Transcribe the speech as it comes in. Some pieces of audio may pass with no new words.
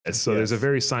So there's a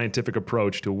very scientific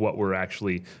approach to what we're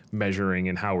actually measuring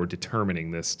and how we're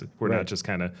determining this. We're not just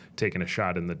kind of taking a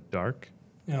shot in the dark.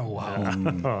 Oh,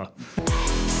 wow.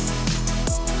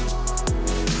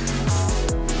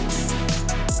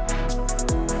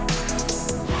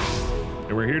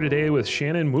 And we're here today with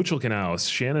Shannon Mutschelknaus.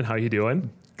 Shannon, how you doing?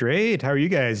 Great. How are you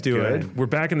guys doing? Good. We're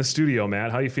back in the studio,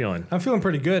 Matt. How you feeling? I'm feeling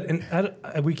pretty good.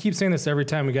 And we keep saying this every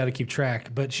time. We got to keep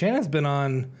track. But Shannon's been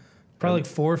on probably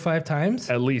like 4 or 5 times.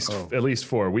 At least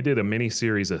 4. We did a mini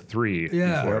series of 3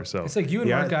 before. So it's like you and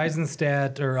Mark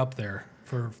Eisenstadt are up there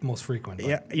for most frequent.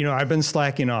 But. Yeah, I've been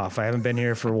slacking off. I haven't been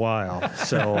here for a while.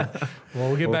 So well,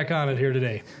 we'll get back on it here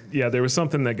today. Yeah, there was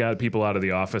something that got people out of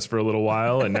the office for a little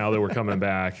while, and now that we're coming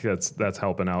back, that's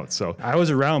helping out. So I was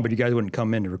around, but you guys wouldn't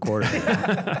come in to record it.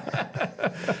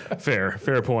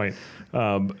 Fair point.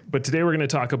 But today we're going to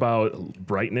talk about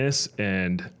brightness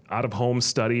and out-of-home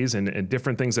studies and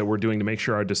different things that we're doing to make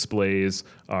sure our displays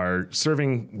are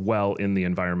serving well in the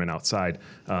environment outside.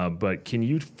 But can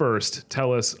you first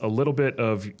tell us a little bit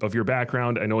of your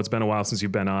background? I know it's been a while since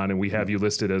you've been on, and we have you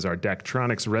listed as our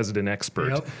Daktronics resident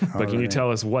expert. Yep. But can you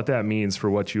tell us what that means for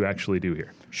what you actually do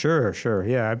here? Sure.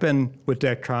 Yeah, I've been with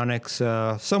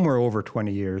Daktronics somewhere over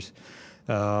 20 years.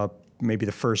 Maybe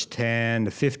the first 10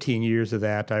 to 15 years of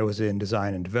that, I was in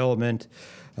design and development,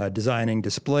 designing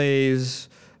displays,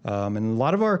 and a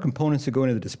lot of our components that go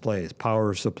into the displays,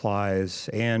 power supplies,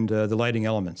 and the lighting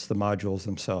elements, the modules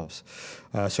themselves.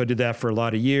 So I did that for a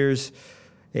lot of years,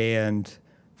 and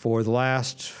for the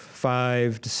last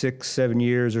 5 to 6, 7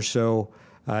 years or so,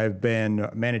 I've been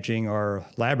managing our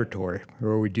laboratory,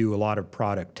 where we do a lot of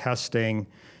product testing,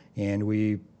 and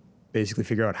we basically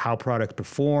figure out how products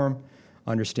perform,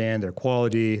 understand their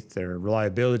quality, their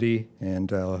reliability,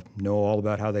 and know all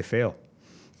about how they fail.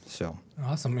 So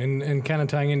awesome. And kind of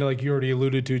tying into, like you already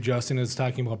alluded to, Justin is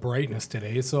talking about brightness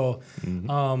today. So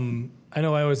I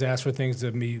know I always ask for things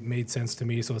that made sense to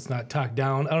me, so it's not talked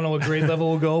down. I don't know what grade level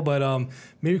we'll go, but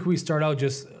maybe could we start out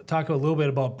just talk a little bit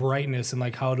about brightness and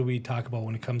like how do we talk about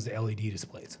when it comes to LED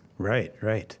displays?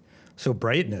 Right. So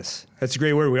brightness, that's a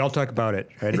great word. We all talk about it,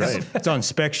 right? It's on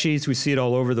spec sheets. We see it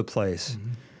all over the place. Mm-hmm.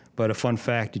 But a fun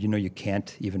fact, did you know you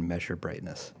can't even measure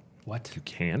brightness? What? You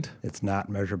can't? It's not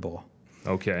measurable.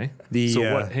 Okay.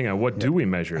 What do we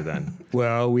measure then?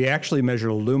 Well, we actually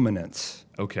measure luminance.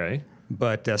 Okay.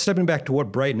 But stepping back to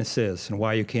what brightness is and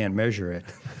why you can't measure it,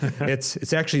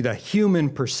 it's actually the human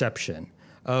perception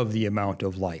of the amount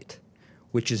of light,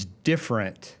 which is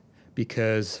different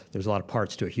because there's a lot of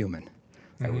parts to a human.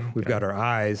 We've got our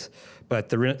eyes, but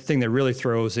the thing that really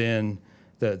throws in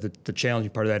the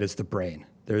challenging part of that is the brain.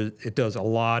 It does a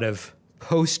lot of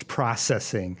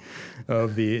post-processing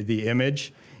of the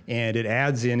image, and it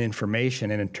adds in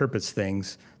information and interprets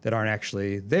things that aren't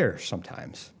actually there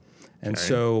sometimes. And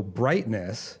so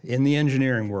brightness in the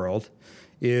engineering world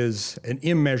is an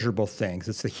immeasurable thing.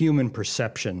 It's the human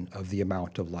perception of the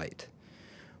amount of light.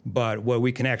 But what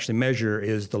we can actually measure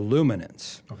is the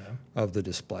luminance of the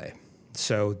display.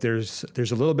 So there's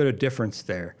a little bit of difference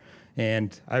there.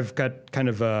 And I've got kind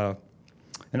of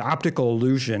an optical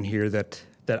illusion here that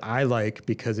I like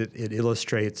because it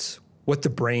illustrates what the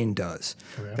brain does.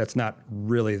 That's not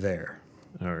really there.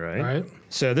 All right.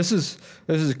 So this is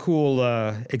a cool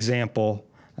example.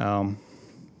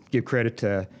 Give credit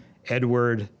to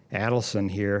Edward Adelson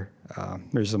here.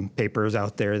 There's some papers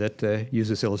out there that use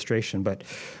this illustration, but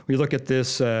we look at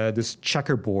this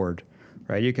checkerboard,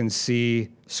 right? You can see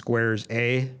squares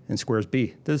A and squares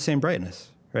B. They're the same brightness,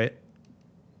 right?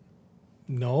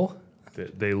 No.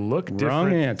 They look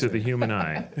different to the human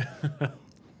eye.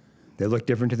 They look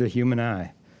different to the human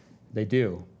eye. They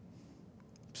do.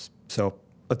 So,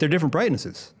 but they're different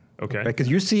brightnesses. Okay. Because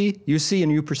you see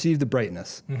and you perceive the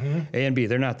brightness. Mm-hmm. A and B,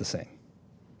 they're not the same.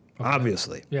 Okay.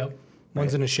 Obviously. Yep.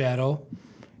 One's in a shadow.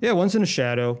 Yeah, one's in a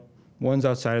shadow. One's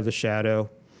outside of the shadow.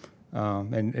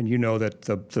 And you know that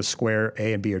the square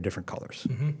A and B are different colors.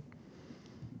 Mm-hmm.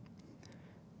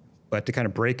 But to kind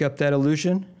of break up that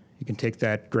illusion, you can take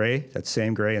that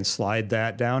same gray, and slide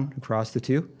that down across the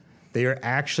two. They are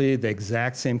actually the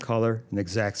exact same color and the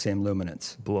exact same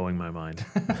luminance. Blowing my mind.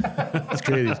 It's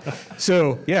crazy.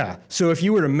 So if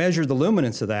you were to measure the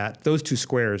luminance of that, those two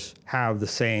squares have the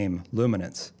same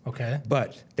luminance. Okay.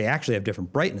 But they actually have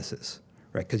different brightnesses,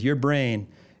 right? Because your brain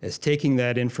is taking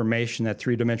that information, that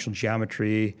three-dimensional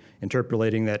geometry,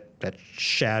 interpolating that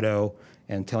shadow,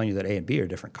 and telling you that A and B are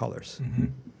different colors. Mm-hmm.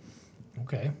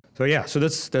 Okay. So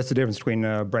that's the difference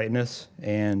between brightness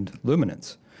and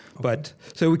luminance. Okay. But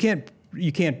so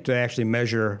you can't actually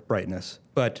measure brightness,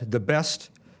 but the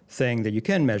best thing that you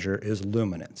can measure is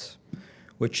luminance,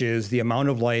 which is the amount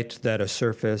of light that a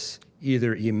surface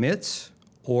either emits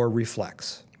or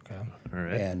reflects. Okay. All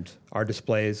right. And our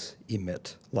displays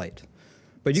emit light.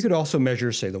 But you could also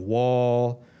measure, say, the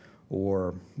wall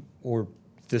or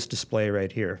this display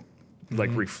right here. Like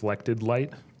reflected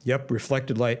light? Yep,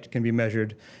 reflected light can be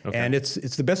measured. Okay. And it's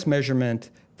the best measurement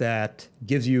that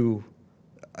gives you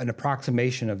an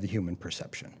approximation of the human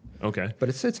perception. Okay. But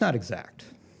it's not exact.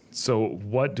 So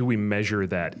what do we measure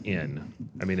that in?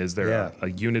 I mean, is there Yeah. a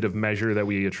unit of measure that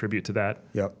we attribute to that?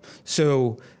 Yep.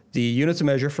 So the units of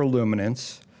measure for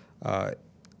luminance,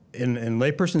 in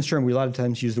layperson's term, we a lot of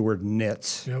times use the word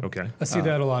nits. Yep. Okay. I see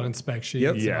that a lot in spec sheets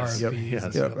Yep. and Yes. RFPs. Yes.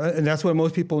 and Yep. stuff. And that's what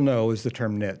most people know is the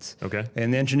term nits. Okay.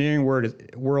 In the engineering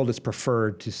world, it's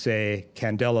preferred to say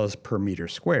candelas per meter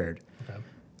squared.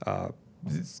 Okay.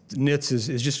 Nits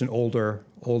is just an older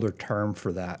term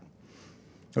for that,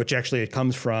 which actually it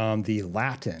comes from the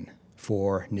Latin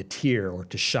for nitir, or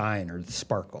to shine, or to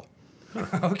sparkle.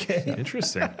 Okay.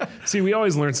 Interesting. See, we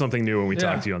always learn something new when we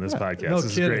talk Yeah. to you on this podcast. No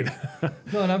This kidding. is great.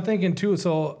 No, and I'm thinking too.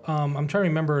 So I'm trying to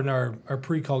remember in our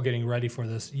pre-call getting ready for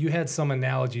this, you had some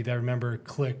analogy that I remember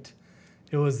clicked.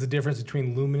 It was the difference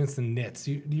between luminance and nits.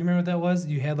 Do you remember what that was?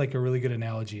 You had like a really good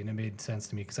analogy, and it made sense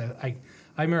to me because I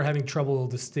remember having trouble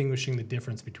distinguishing the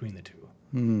difference between the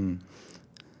two.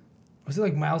 Was it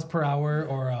like miles per hour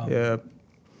or? Yeah.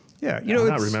 Yeah. You I'm know,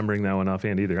 not it's, remembering that one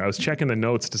offhand either. I was checking the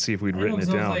notes to see if we'd I know, written it 'cause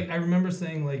I was down. like, I remember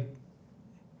saying like,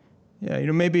 yeah, you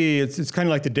know, maybe it's kind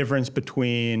of like the difference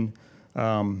between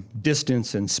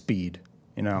distance and speed.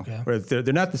 You know, Okay. where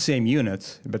they're not the same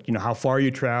units, but you know how far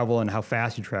you travel and how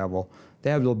fast you travel, they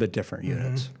have a little bit different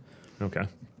units. Okay.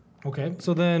 okay.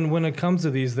 So then when it comes to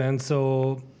these, then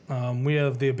so we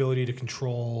have the ability to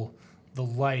control the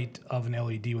light of an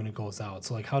LED when it goes out.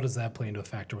 So like, how does that play into a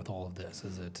factor with all of this?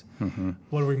 Is it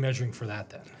what are we measuring for that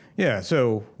then? Yeah,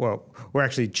 so, well, we're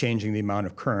actually changing the amount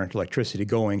of current, electricity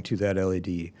going to that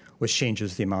LED, which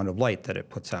changes the amount of light that it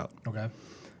puts out. Okay.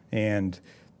 And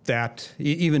that,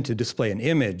 even to display an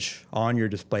image on your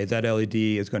display, that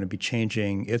LED is going to be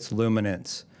changing its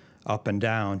luminance up and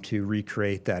down to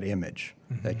recreate that image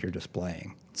that you're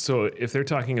displaying. So if they're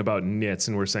talking about nits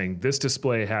and we're saying this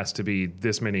display has to be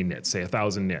this many nits, say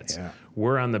 1,000 nits, Yeah.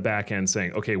 we're on the back end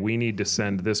saying, okay, we need to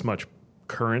send this much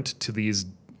current to these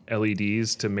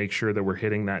LEDs to make sure that we're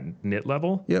hitting that nit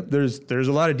level? Yep, there's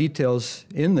a lot of details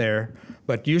in there,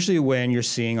 but usually when you're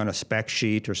seeing on a spec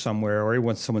sheet or somewhere, or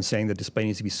when someone's saying the display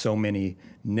needs to be so many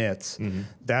nits,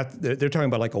 that they're talking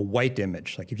about like a white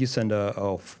image. Like if you send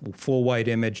a full white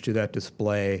image to that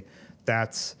display,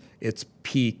 that's its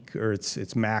peak or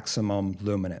its maximum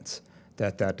luminance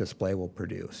that display will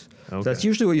produce. So Okay. that's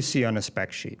usually what you see on a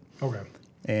spec sheet. Okay.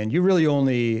 And you really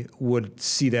only would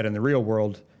see that in the real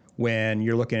world when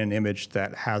you're looking at an image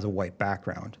that has a white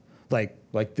background.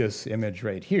 Like this image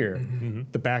right here,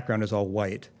 the background is all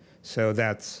white. So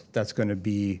that's going to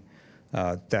be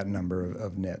that number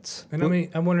of nits. And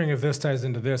I'm wondering if this ties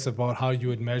into this about how you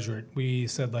would measure it. We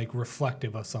said like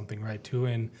reflective of something, right? Too,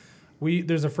 and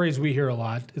there's a phrase we hear a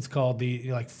lot. It's called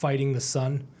the like fighting the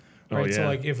sun, right? Oh, So yeah.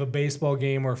 like if a baseball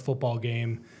game or a football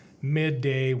game,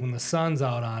 midday when the sun's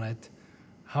out on it,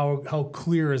 how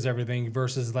clear is everything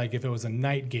versus like if it was a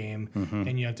night game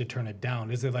and you have to turn it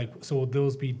down? Is it like so? Would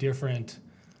those be different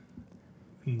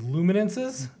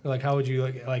luminances? Or like how would you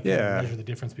Yeah. measure the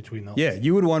difference between those? Yeah,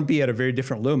 you would want to be at a very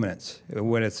different luminance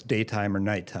when it's daytime or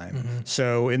nighttime.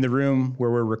 So in the room where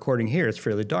we're recording here, it's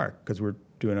fairly dark because we're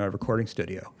doing our recording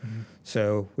studio.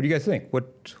 So what do you guys think?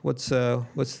 What's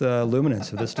the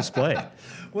luminance of this display?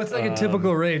 What's like a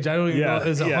typical range? I don't even yeah, know.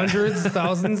 Is it yeah. hundreds,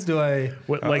 thousands? Do I?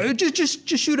 What, like Just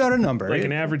shoot out a number. like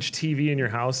an average TV in your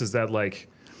house, is that like,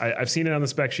 I've seen it on the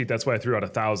spec sheet, that's why I threw out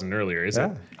 1,000 earlier. Is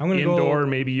Yeah. it I'm gonna go- indoor,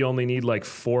 maybe you only need like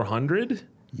 400?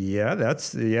 Yeah,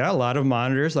 a lot of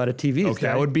monitors, a lot of TVs. Okay.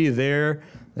 That would be their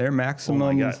Oh maximum.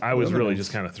 my God, I was really luminance.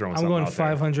 just kind of throwing I'm something going out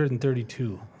there.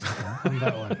 532 on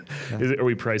that one. Are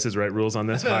we prices right rules on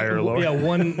this, higher or lower? Yeah,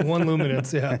 one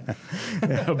luminance. Yeah.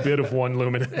 A bit of one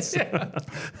luminance.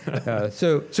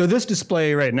 So this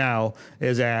display right now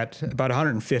is at about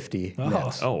 150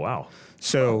 nits. Oh, wow.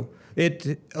 So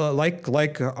it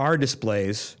like our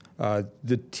displays,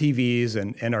 the TVs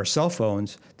and our cell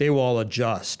phones, they will all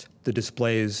adjust the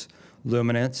display's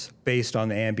luminance based on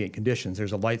the ambient conditions.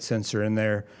 There's a light sensor in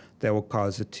there that will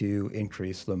cause it to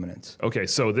increase luminance. Okay,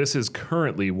 so this is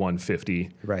currently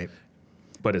 150, Right.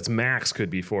 but its max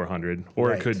could be 400, or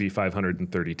Right. it could be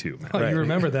 532. Oh, Right. you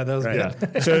remember that? That was Right.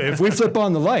 good. So if we flip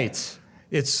on the lights,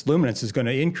 its luminance is going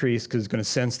to increase because it's going to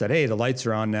sense that, hey, the lights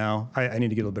are on now. I need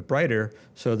to get a little bit brighter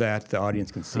so that the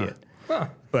audience can see it. Huh.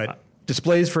 But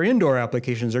displays for indoor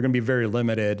applications are going to be very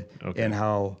limited Okay. in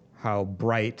how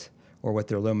bright or what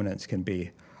their luminance can be.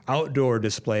 Outdoor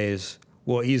displays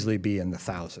will easily be in the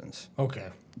thousands. Okay.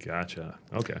 Gotcha.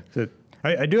 Okay. So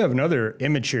I do have another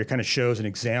image here. It kind of shows an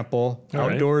example All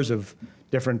right. outdoors of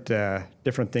different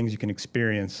things you can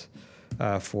experience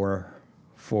for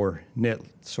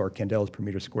nits or candelas per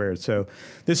meter squared. So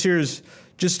this here's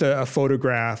just a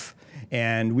photograph,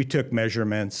 and we took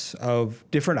measurements of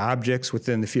different objects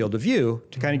within the field of view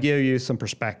to kind of give you some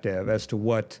perspective as to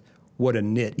what a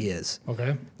nit is.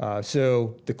 Okay.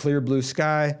 So the clear blue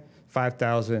sky,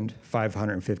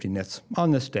 5,550 nits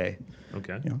on this day.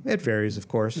 Okay. It varies, of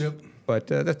course. Yep. But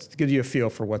that gives you a feel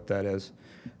for what that is.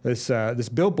 This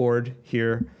billboard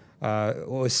here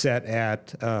was set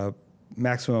at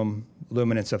maximum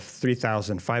luminance of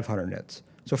 3,500 nits,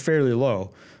 so fairly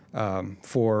low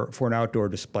for an outdoor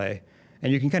display.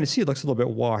 And you can kind of see it looks a little bit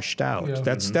washed out. Yeah.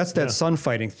 That's that sun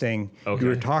fighting thing Okay. you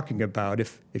were talking about.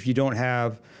 If you don't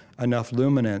have enough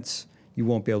luminance, you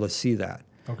won't be able to see that.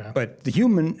 Okay. But the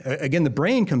human, again, the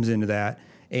brain comes into that,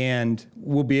 and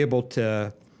we'll be able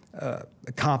to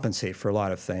compensate for a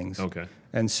lot of things. Okay.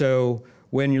 And so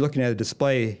when you're looking at a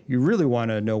display, you really want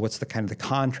to know what's the kind of the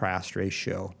contrast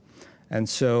ratio. And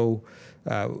so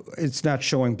it's not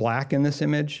showing black in this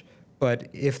image, but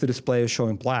if the display is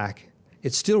showing black,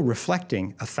 it's still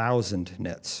reflecting 1,000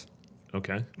 nits.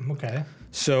 Okay. Okay.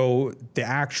 So the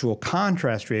actual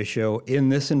contrast ratio in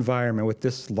this environment with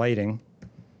this lighting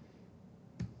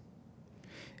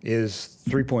is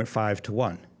 3.5 to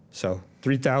 1. So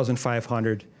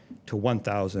 3,500 to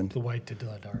 1,000. The white to the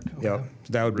dark. Okay. Yep.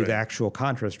 So that would be the Right. actual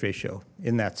contrast ratio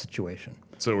in that situation.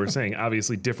 So we're saying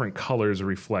obviously different colors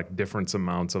reflect different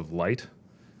amounts of light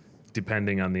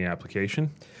depending on the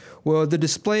application. Well, the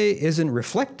display isn't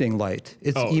reflecting light.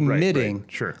 It's Oh, right, emitting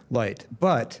right. Sure. light.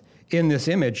 But in this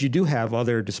image, you do have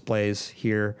other displays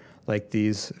here, like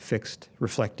these fixed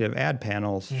reflective ad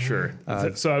panels. Sure.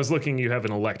 So I was looking, you have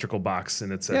an electrical box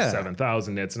and it says Yeah.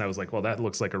 7,000 nits, and I was like, well, that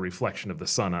looks like a reflection of the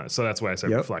sun on it. So that's why I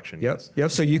said Yep. reflection. Yep. Yes.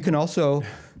 Yep. So you can also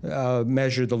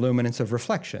measure the luminance of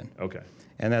reflection. Okay.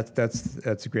 And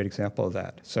that's a great example of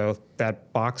that. So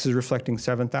that box is reflecting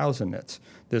 7,000 nits.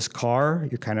 This car,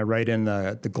 you're kind of right in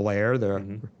the glare,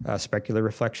 the specular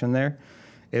reflection there.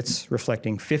 It's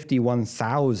reflecting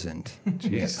 51,000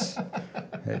 nits.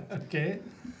 Okay.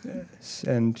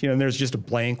 And there's just a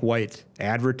blank white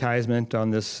advertisement on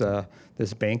this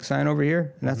this bank sign over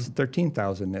here, and that's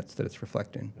 13,000 nits that it's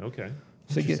reflecting. Okay.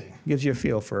 So it gives you a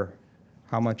feel for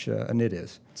how much a nit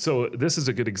is. So this is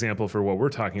a good example for what we're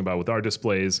talking about with our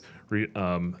displays,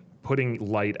 putting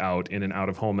light out in an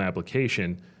out-of-home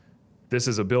application. This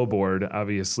is a billboard,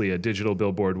 obviously a digital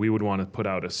billboard. We would want to put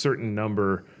out a certain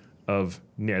number of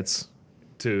nits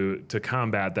to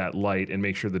combat that light and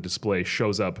make sure the display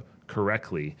shows up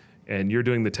correctly. And you're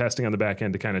doing the testing on the back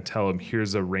end to kind of tell them,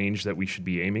 here's a range that we should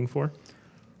be aiming for?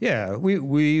 Yeah,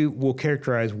 we will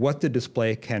characterize what the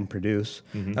display can produce,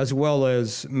 as well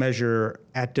as measure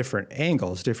at different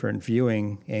angles, different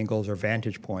viewing angles or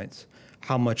vantage points,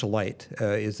 how much light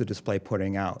is the display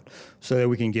putting out, so that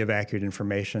we can give accurate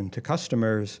information to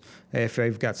customers. If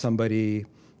I've got somebody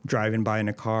driving by in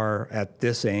a car at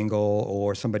this angle,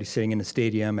 or somebody sitting in a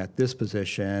stadium at this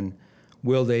position,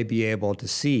 will they be able to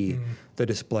see the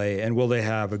display, and will they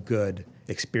have a good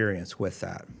experience with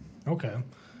that? Okay.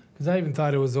 Because I even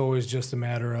thought it was always just a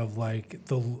matter of like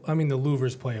the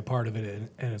louvers play a part of it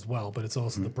in as well, but it's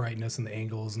also the brightness and the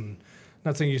angles, and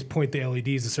not saying you just point the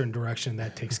LEDs a certain direction,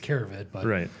 that takes care of it. But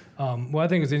Right. What I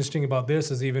think is interesting about this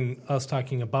is even us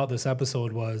talking about this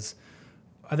episode was,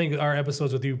 I think our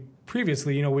episodes with you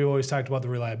previously, we always talked about the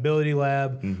reliability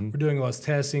lab. We're doing a lot of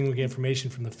testing, we get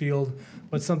information from the field,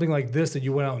 but something like this that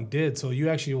you went out and did, so you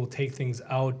actually will take things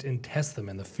out and test them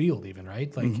in the field even,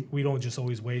 right? Like we don't just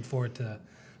always wait for it to,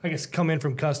 I guess, come in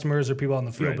from customers or people out in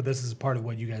the field, Right. but this is part of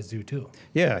what you guys do too.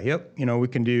 Yeah, yep. We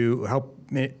can help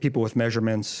people with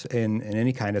measurements in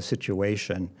any kind of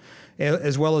situation,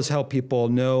 as well as help people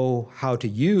know how to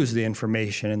use the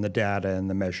information and the data and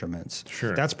the measurements.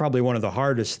 Sure. That's probably one of the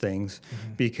hardest things,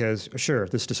 because sure,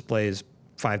 this displays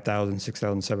 5,000,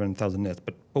 6,000, 7,000 nits,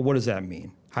 but what does that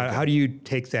mean? How do you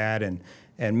take that and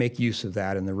make use of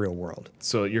that in the real world?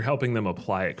 So you're helping them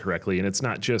apply it correctly. And it's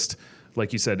not just,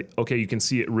 like you said, okay, you can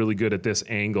see it really good at this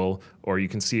angle, or you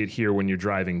can see it here when you're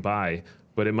driving by,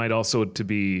 but it might also to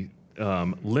be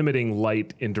limiting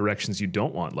light in directions you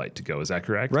don't want light to go. Is that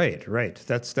correct? Right.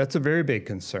 That's a very big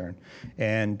concern.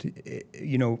 And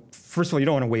first of all, you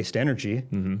don't want to waste energy.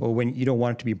 Well, when you don't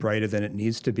want it to be brighter than it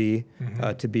needs to be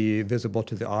visible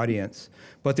to the audience.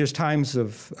 But there's times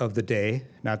of the day,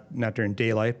 not during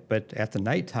daylight, but at the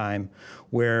nighttime,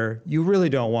 where you really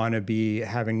don't want to be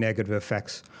having negative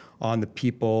effects on the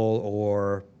people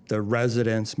or the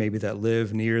residents maybe that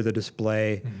live near the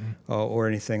display or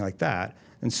anything like that.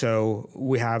 And so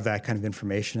we have that kind of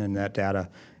information and that data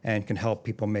and can help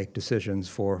people make decisions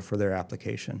for their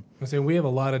application. I say we have a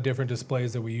lot of different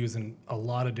displays that we use in a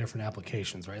lot of different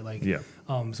applications, right? Like, Yeah.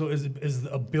 So is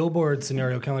a billboard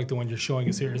scenario kind of like the one you're showing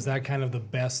us here? Is that kind of the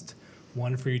best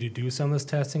one for you to do some of this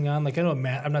testing on? Like, I know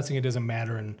I'm not saying it doesn't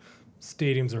matter in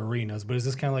stadiums or arenas, but is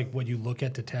this kind of like what you look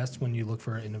at to test when you look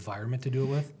for an environment to do it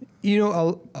with? You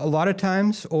know, a lot of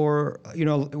times, or, you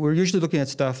know, we're usually looking at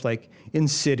stuff like in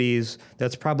cities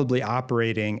that's probably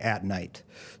operating at night.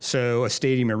 So a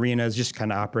stadium arena is just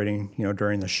kind of operating, you know,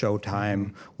 during the show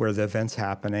time where the event's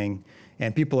happening.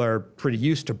 And people are pretty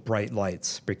used to bright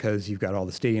lights because you've got all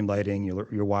the stadium lighting,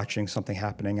 you're watching something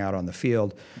happening out on the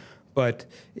field. But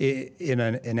in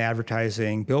an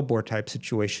advertising billboard type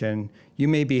situation, you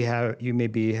may be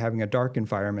having a dark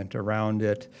environment around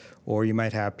it, or you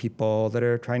might have people that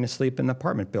are trying to sleep in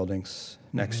apartment buildings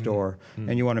next door,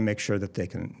 and you want to make sure that they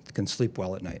can sleep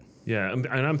well at night. Yeah, and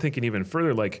I'm thinking even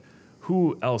further, like,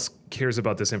 who else cares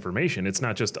about this information? It's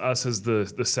not just us as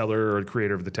the seller or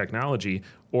creator of the technology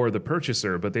or the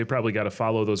purchaser, but they've probably got to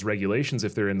follow those regulations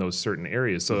if they're in those certain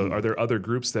areas. So are there other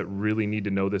groups that really need to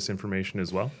know this information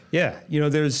as well? Yeah, you know,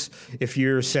 if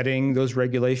you're setting those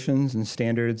regulations and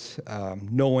standards,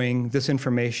 knowing this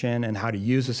information and how to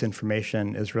use this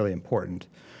information is really important.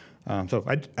 So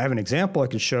I have an example I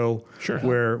could show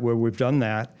where we've done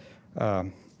that.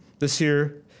 This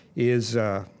here is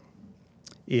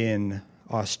in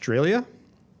Australia.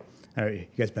 You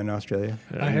guys been to Australia?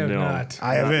 I have No. not.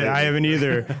 I haven't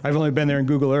either. I've only been there in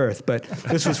Google Earth, but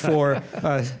this was for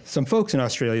some folks in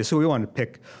Australia, so we wanted to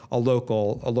pick a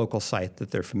local site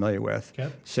that they're familiar with. Okay.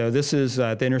 So this is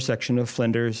the intersection of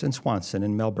Flinders and Swanson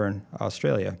in Melbourne,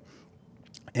 Australia.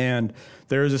 And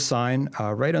there is a sign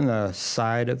right on the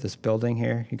side of this building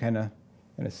here. You kind of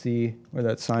see where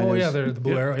that sign is. Oh, yeah, the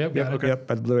blue arrow. Yep, got it. Yep,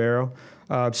 by the blue arrow.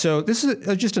 So this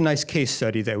is just a nice case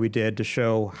study that we did to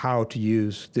show how to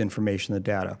use the information, the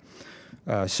data.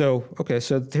 So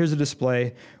here's a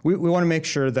display. We want to make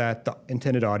sure that the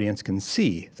intended audience can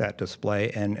see that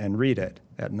display and read it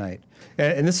at night.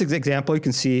 In this example, you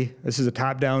can see this is a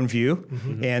top-down view,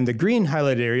 and the green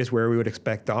highlighted area is where we would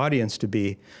expect the audience to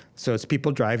be. So it's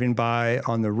people driving by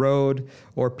on the road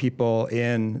or people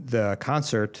in the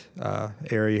concert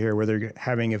area here where they're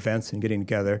having events and getting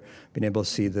together, being able to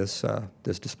see this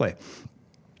display.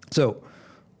 So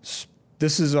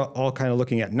this is all kind of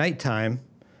looking at nighttime.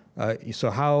 So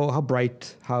how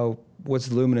bright, what's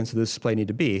the luminance of this display need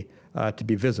to be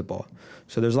visible?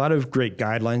 So there's a lot of great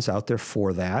guidelines out there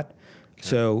for that. Okay.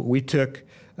 So we took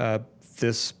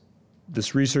this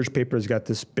research paper has got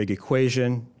this big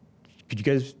equation.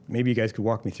 Maybe you guys could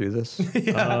walk me through this?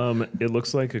 It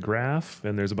looks like a graph,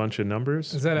 and there's a bunch of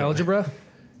numbers. Is that algebra?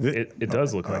 It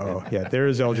does look like it. Yeah, there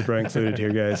is algebra included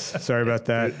here, guys. Sorry about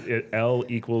that. L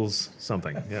equals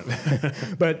something. Yeah.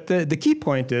 But the key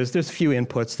point is there's a few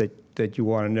inputs that you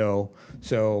want to know.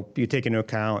 So you take into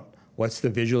account what's the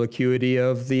visual acuity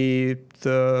of the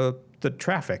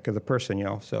traffic of the person, you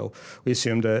know. So we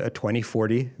assumed a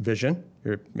 20/40 vision.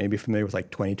 You're maybe familiar with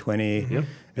like 20/20. Yep.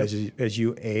 As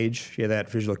you age, that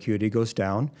visual acuity goes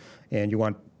down, and you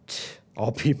want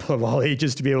all people of all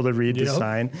ages to be able to read the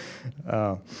sign.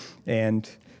 And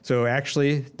so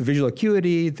actually the visual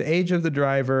acuity, the age of the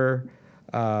driver,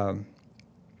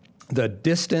 the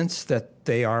distance that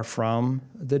they are from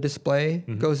the display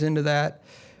goes into that,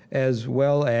 as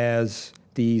well as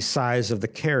the size of the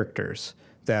characters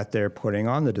that they're putting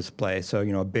on the display. So,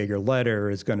 a bigger letter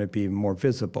is going to be more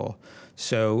visible.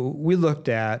 So we looked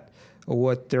at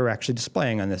what they're actually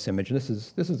displaying on this image. And this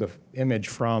is an image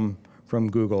from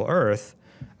Google Earth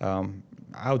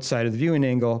outside of the viewing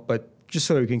angle, but just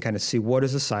so we can kind of see what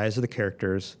is the size of the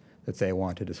characters that they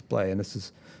want to display. And this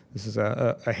is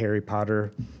a Harry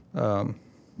Potter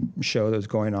show that's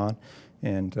going on.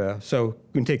 And so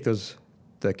you can take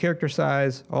the character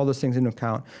size, all those things into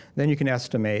account. Then you can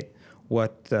estimate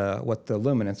what the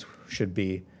luminance should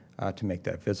be to make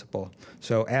that visible.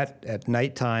 So at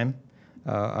nighttime,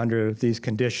 under these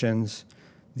conditions,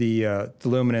 the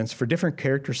luminance for different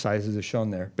character sizes is shown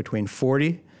there, between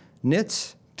 40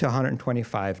 nits to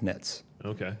 125 nits.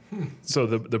 Okay. So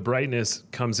the brightness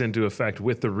comes into effect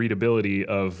with the readability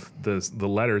of the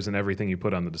letters and everything you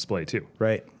put on the display too.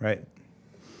 Right.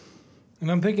 And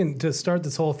I'm thinking to start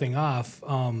this whole thing off,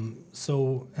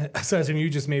 so aside from you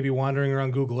just maybe wandering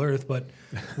around Google Earth, but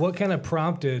what kind of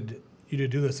prompted you to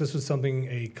do this? This was something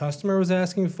a customer was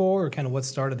asking for, or kind of what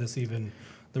started this even,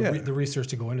 the research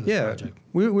to go into this project.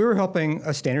 We were helping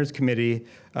a standards committee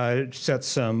set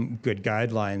some good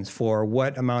guidelines for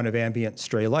what amount of ambient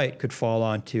stray light could fall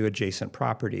onto adjacent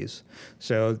properties.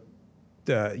 So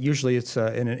usually it's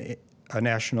in a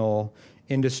national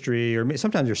industry, or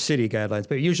sometimes there's city guidelines,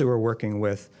 but usually we're working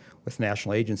with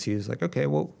national agencies like, okay,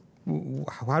 well,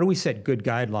 how do we set good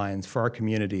guidelines for our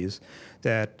communities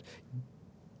that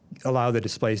allow the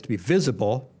displays to be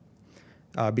visible?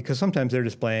 Because sometimes they're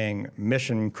displaying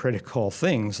mission critical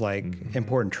things like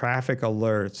important traffic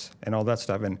alerts and all that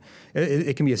stuff. And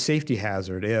it can be a safety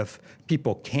hazard if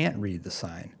people can't read the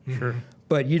sign. Sure.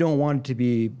 But you don't want it to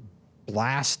be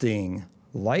blasting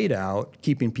light out,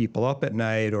 keeping people up at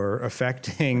night or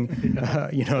affecting,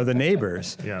 the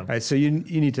neighbors. Yeah. Right? So you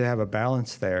need to have a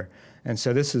balance there. And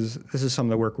so this is some of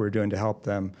the work we're doing to help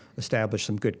them establish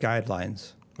some good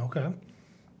guidelines. Okay.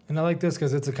 And I like this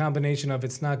because it's a combination of,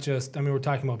 it's not just, we're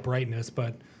talking about brightness,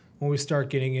 but when we start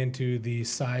getting into the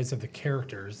size of the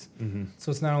characters,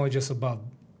 so it's not only just about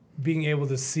being able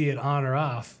to see it on or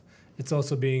off, it's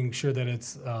also being sure that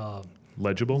it's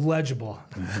Legible? legible.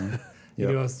 Yep.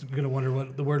 I was going to wonder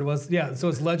what the word was. Yeah, so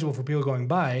it's legible for people going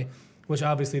by, which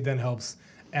obviously then helps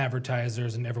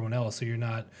advertisers and everyone else. So you're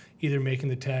not either making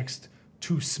the text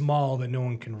too small that no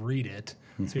one can read it.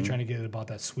 So you're trying to get it about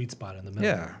that sweet spot in the middle.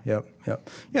 Yeah, yep.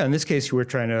 Yeah, in this case, we're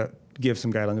trying to give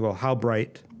some guidelines. Well, how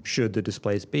bright should the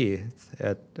displays be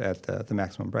at the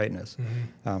maximum brightness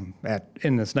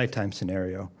in this nighttime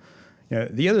scenario?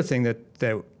 The other thing that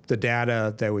the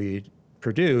data that we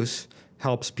produce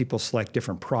helps people select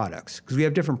different products, because we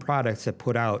have different products that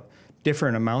put out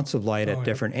different amounts of light at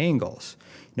different angles.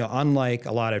 Unlike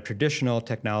a lot of traditional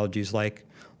technologies like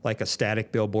a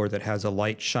static billboard that has a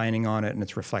light shining on it and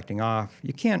it's reflecting off,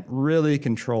 you can't really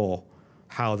control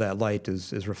how that light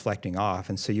is reflecting off,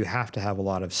 and so you have to have a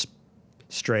lot of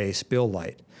stray spill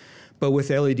light. But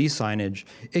with LED signage,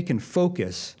 it can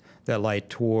focus that light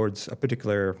towards a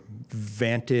particular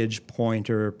vantage point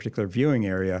or a particular viewing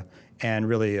area and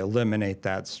really eliminate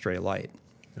that stray light.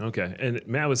 Okay. And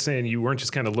Matt was saying you weren't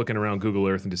just kind of looking around Google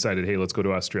Earth and decided, hey, let's go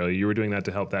to Australia. You were doing that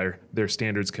to help their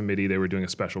standards committee. They were doing a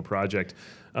special project.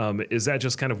 Is that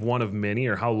just kind of one of many,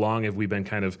 or how long have we been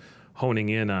kind of honing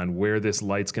in on where this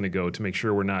light's going to go to make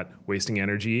sure we're not wasting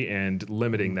energy and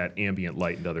limiting that ambient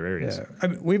light in other areas?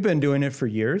 Yeah. We've been doing it for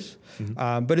years,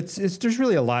 but there's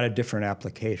really a lot of different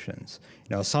applications.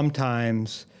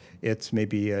 Sometimes it's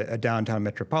maybe a downtown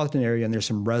metropolitan area and there's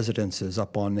some residences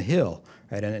up on the hill,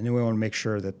 right? And we want to make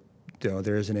sure that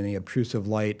there isn't any obtrusive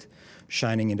light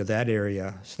shining into that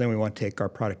area. So then we want to take our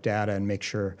product data and make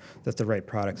sure that the right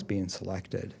product's being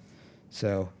selected.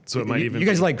 So it might even you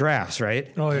guys like graphs,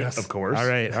 right? Oh, yes. Of course. All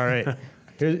right.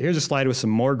 Here's a slide with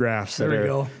some more graphs that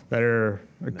are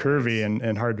curvy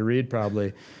and hard to read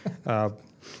probably.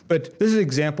 But this is an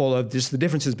example of just the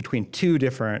differences between two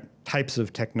different types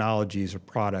of technologies or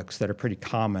products that are pretty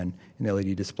common in the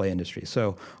LED display industry.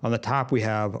 So on the top, we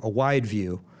have a wide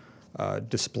view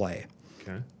display.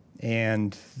 Okay.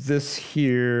 And this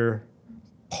here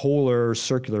polar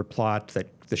circular plot, that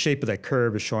the shape of that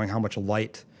curve is showing how much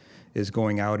light is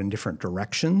going out in different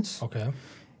directions. Okay.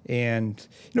 And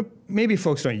maybe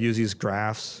folks don't use these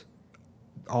graphs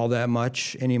all that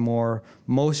much anymore.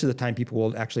 Most of the time, people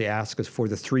will actually ask us for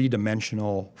the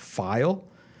three-dimensional file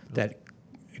that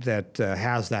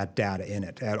has that data in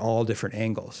it at all different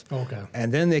angles. Okay.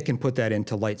 And then they can put that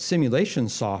into light simulation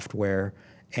software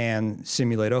and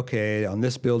simulate, okay, on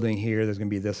this building here, there's going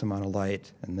to be this amount of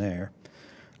light, and there.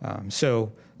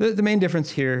 So the main difference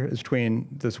here is between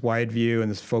this wide view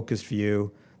and this focused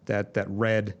view. That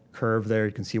red curve there,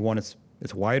 you can see one it's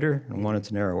wider and one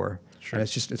it's narrower. Sure. And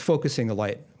it's focusing the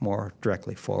light more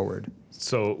directly forward.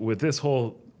 So with this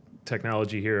whole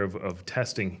technology here of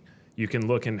testing, you can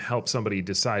look and help somebody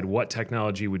decide what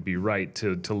technology would be right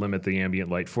to limit the ambient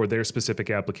light for their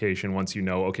specific application. Once you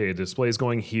know, okay, a display is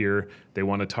going here, they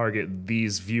want to target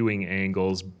these viewing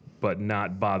angles, but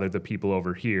not bother the people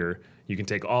over here. You can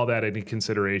take all that into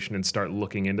consideration and start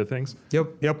looking into things?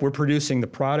 Yep. We're producing the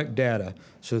product data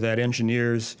so that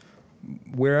engineers,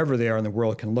 wherever they are in the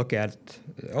world, can look at,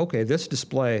 okay, this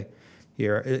display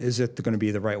here, is it going to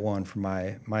be the right one for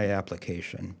my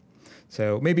application?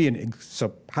 So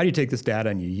so how do you take this data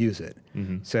and you use it?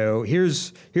 Mm-hmm. So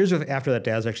here's after that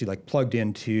data is actually like plugged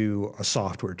into a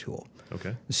software tool.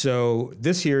 Okay. So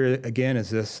this here again is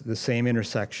the same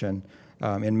intersection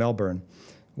in Melbourne,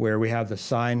 where we have the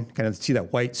sign, kind of see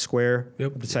that white square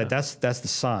beside, that's the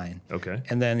sign. Okay.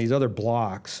 And then these other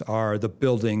blocks are the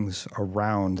buildings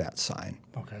around that sign.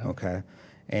 Okay.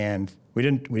 And we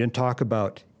didn't talk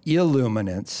about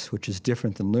illuminance, which is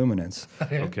different than luminance.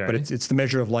 Okay. But it's the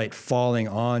measure of light falling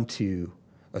onto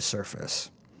a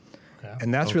surface. Okay.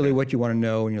 And that's really what you want to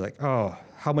know when you're like, oh,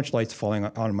 how much light's falling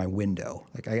on my window?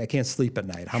 Like I can't sleep at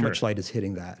night. How much light is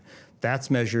hitting that? That's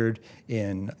measured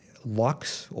in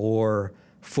lux or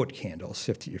foot candles,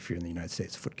 if you're in the United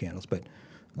States, foot candles. But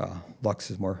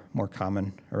lux is more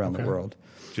common around the world.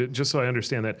 Just so I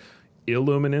understand that,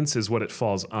 illuminance is what it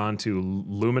falls onto.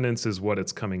 Luminance is what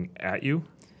it's coming at you.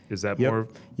 Is that more?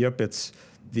 Yep. It's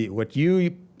what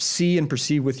you see and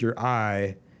perceive with your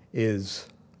eye is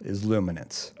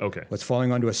luminance. Okay. What's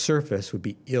falling onto a surface would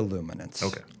be illuminance.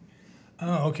 Okay.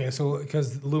 Oh, okay. So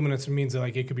because luminance means that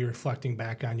like it could be reflecting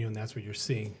back on you, and that's what you're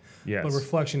seeing. Yes. But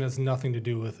reflection has nothing to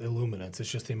do with illuminance. It's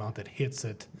just the amount that hits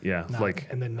it. Yeah,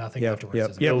 and then nothing Yep, afterwards. yep,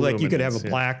 is it? yep. Like you could have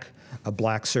Illuminance, a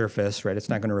black surface, right? It's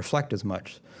not going to reflect as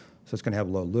much, so it's going to have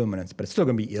low luminance, but it's still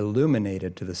going to be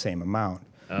illuminated to the same amount.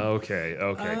 Okay.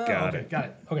 Got it. Got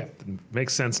it. Okay.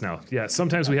 Makes sense now. Yeah,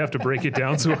 sometimes we have to break it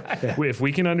down so if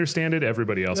we can understand it,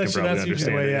 everybody else can probably That's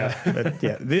usually understand the way, it.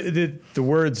 yeah. But the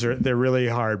words they're really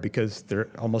hard because they're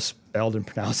almost spelled and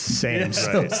pronounced the same.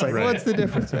 So it's like, what's the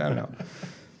difference? I don't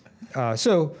know.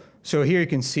 So here you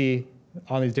can see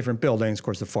on these different buildings. Of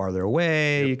course, the farther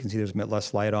away, you can see there's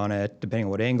less light on it. Depending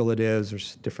on what angle it is,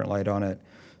 there's different light on it.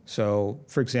 So,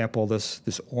 for example, this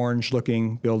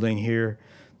orange-looking building here,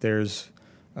 there's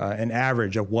an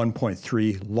average of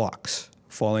 1.3 lux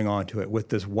falling onto it with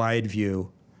this wide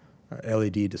view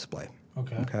LED display.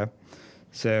 Okay.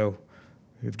 So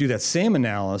if you do that same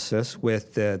analysis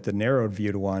with the narrowed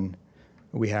viewed one,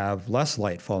 we have less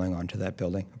light falling onto that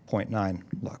building, 0.9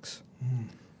 lux.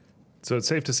 So it's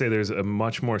safe to say there's a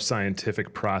much more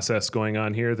scientific process going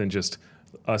on here than just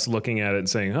us looking at it and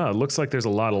saying, it looks like there's a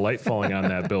lot of light falling on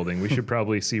that building. We should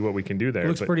probably see what we can do there. It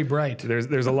looks pretty bright.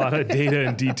 There's a lot of data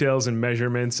and details and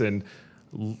measurements and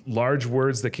large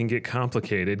words that can get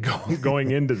complicated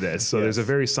going into this. So there's a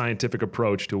very scientific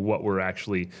approach to what we're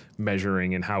actually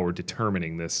measuring and how we're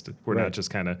determining this. We're not just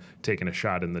kind of taking a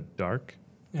shot in the dark.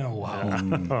 Oh,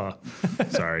 wow.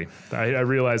 Sorry. I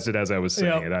realized it as I was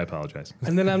saying it. I apologize.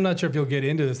 And then I'm not sure if you'll get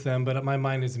into this then, but my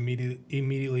mind is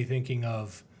immediately thinking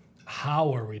of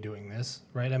how are we doing this,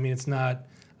 right? I mean, I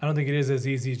don't think it is as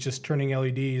easy as just turning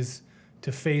LEDs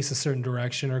to face a certain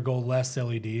direction or go less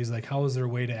LEDs. Like, how is there a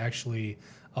way to actually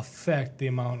affect the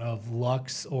amount of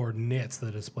lux or nits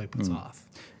the display puts off?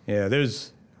 Yeah,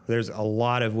 there's a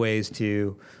lot of ways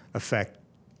to affect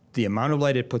the amount of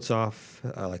light it puts off,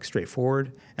 like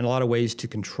straightforward, and a lot of ways to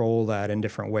control that in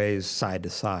different ways, side to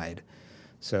side.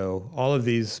 So all of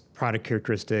these product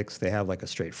characteristics, they have like a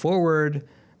straightforward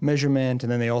measurement,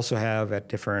 and then they also have at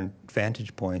different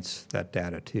vantage points that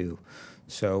data too.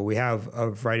 So we have a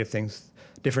variety of things.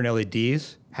 Different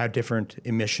LEDs have different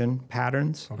emission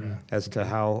patterns as to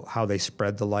how they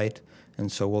spread the light,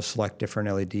 and so we'll select different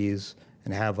LEDs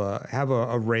and have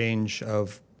a range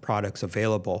of products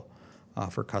available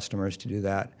for customers to do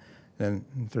that. Then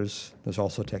there's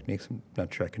also techniques I'm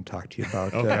not sure I can talk to you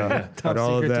about, about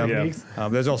all of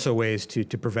them. There's also ways to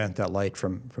prevent that light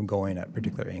from going at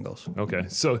particular angles. Okay,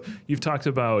 so you've talked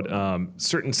about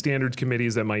certain standards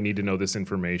committees that might need to know this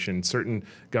information, certain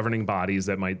governing bodies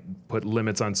that might put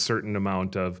limits on certain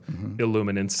amount of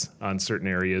illuminance on certain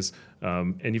areas,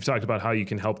 and you've talked about how you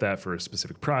can help that for a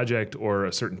specific project or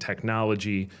a certain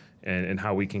technology. And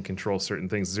how we can control certain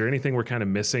things. Is there anything we're kind of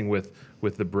missing with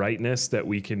the brightness that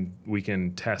we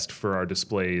can test for our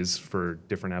displays for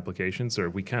different applications? Or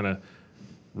have we kind of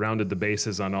rounded the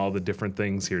bases on all the different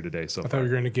things here today so I thought far? you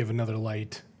were going to give another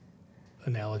light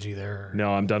analogy there.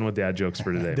 No, I'm done with dad jokes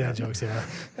for today. Dad jokes, yeah.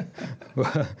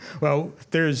 Well,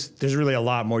 there's really a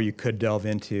lot more you could delve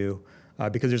into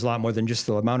because there's a lot more than just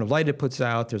the amount of light it puts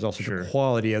out. There's also the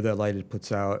quality of that light it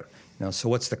puts out. So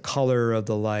what's the color of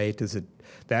the light?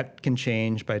 That can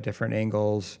change by different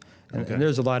angles, and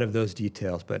there's a lot of those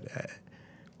details, but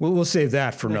we'll save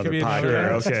that for another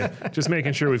podcast. Okay, just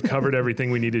making sure we've covered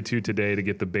everything we needed to today to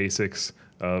get the basics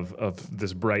of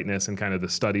this brightness and kind of the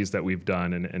studies that we've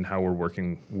done and how we're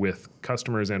working with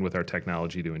customers and with our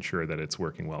technology to ensure that it's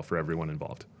working well for everyone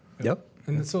involved. Yep.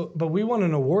 And so, but we won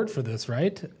an award for this,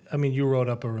 right? I mean, you wrote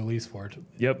up a release for it.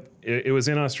 Yep, it was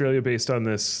in Australia based on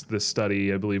this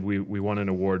study. I believe we won an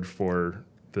award for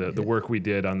the work we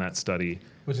did on that study.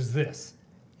 Which is this.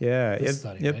 Yeah,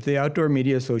 study, right? The Outdoor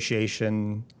Media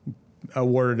Association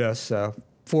awarded us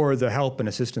for the help and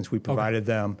assistance we provided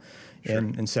them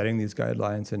in setting these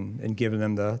guidelines and giving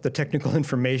them the technical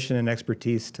information and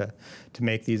expertise to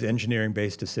make these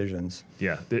engineering-based decisions.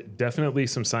 Yeah, definitely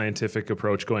some scientific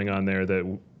approach going on there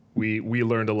that we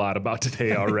learned a lot about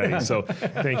today already. So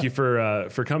thank you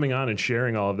for coming on and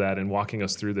sharing all of that and walking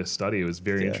us through this study. It was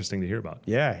very interesting to hear about.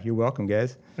 Yeah, you're welcome,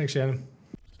 guys. Thanks, Shannon.